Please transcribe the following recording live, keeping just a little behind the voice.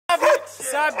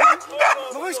Sabe?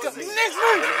 Marushka, next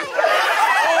move!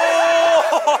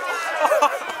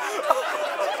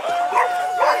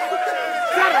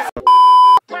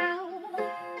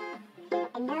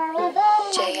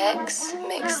 JX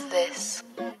mix this.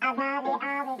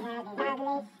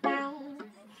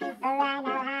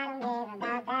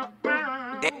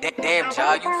 Damn,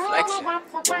 child, you flexing.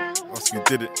 Ask who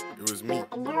did it, it was me.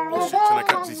 Oh shit, trying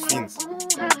to catch these fiends.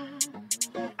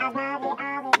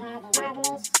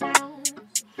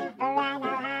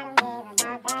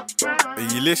 Are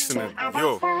you listening?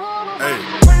 Yo, hey.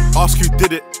 Ask who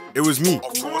did it, it was me.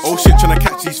 Oh shit, trying to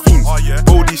catch these fiends.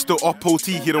 Bodie still up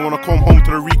OT, he don't wanna come home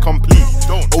to the recomplete.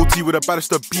 OT with the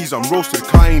baddest of bees, I'm roasted,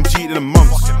 car ain't cheated in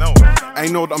months. I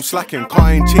know that I'm slacking,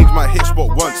 car ain't changed my hit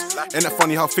spot once. Ain't that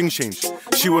funny how things change?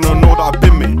 She wanna know that I've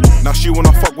been made. Now she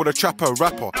wanna fuck with a trapper,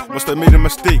 rapper. Must have made a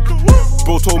mistake.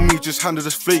 Bro told me just handle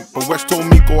this flake, but West told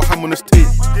me go ham on this tape.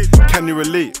 Can you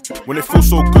relate? When it feels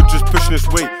so good just pushing this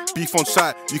weight. Beef on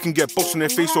sight, you can get boxed in their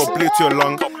face or a blade to your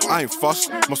lung. I ain't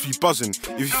fussed, must be buzzing.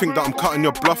 If you think that I'm cutting,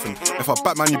 you're bluffing. If I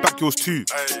Batman, you back yours too.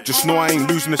 Just know I ain't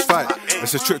losing this fight.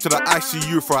 It's a trip to the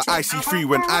ICU for an IC3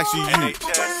 when I see you.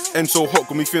 End so hot,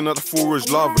 got me feeling like the floor is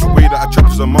lava. The way that I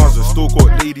trap is a Mazda. Still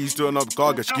got ladies doing up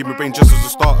gaga. She gave me brain just as a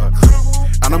starter.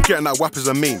 And I'm getting that whap as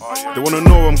a main. They wanna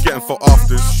know what I'm getting for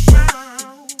afters.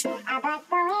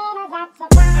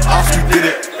 Ask who did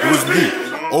it, it was me.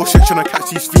 Oh shit, tryna catch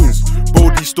these fiends.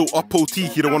 Bodie still up OT,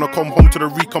 he don't wanna come home to the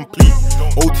recomplete.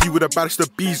 OT with the baddest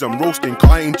of bees, I'm roasting,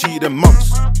 car ain't cheated in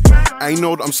months. I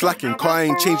know that I'm slacking, car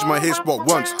ain't changed my hit spot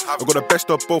once. I got the best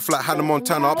of both like Hannah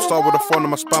Montana, upstart with a phone on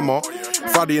my spammer.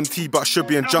 Friday in tea, but I should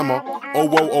be in jammer. Oh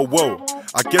whoa, oh whoa.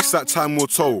 I guess that time will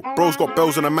toll. Bro's got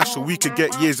bells on a match so we could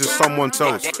get years if someone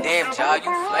tells. Damn, child,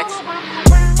 you flexing.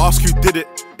 Ask who did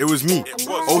it, it was me.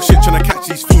 Oh shit, tryna catch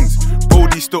these fiends.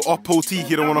 Bodie still up OT,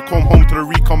 he don't wanna come home to the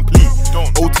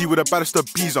recomplete. OT with the baddest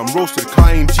of bees, I'm roasted,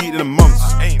 car ain't cheated in months.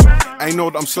 I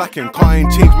know that I'm slacking, car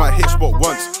ain't changed my hit spot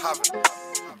once.